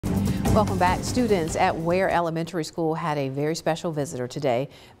Welcome back. Students at Weir Elementary School had a very special visitor today.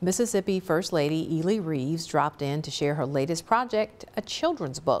 Mississippi First Lady Ely Reeves dropped in to share her latest project, a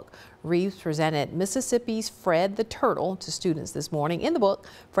children's book. Reeves presented Mississippi's Fred the Turtle to students this morning. In the book,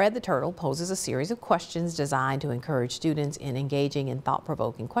 Fred the Turtle poses a series of questions designed to encourage students in engaging in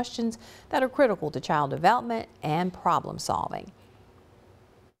thought-provoking questions that are critical to child development and problem solving.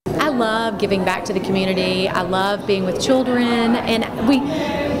 I love giving back to the community. I love being with children, and we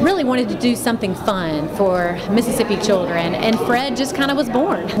really wanted to do something fun for Mississippi children, and Fred just kind of was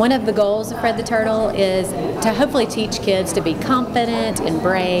born. One of the goals of Fred the Turtle is to hopefully teach kids to be confident and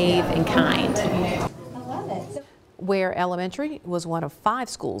brave and kind. I love it. Weir Elementary was one of 5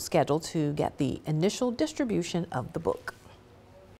 schools scheduled to get the initial distribution of the book.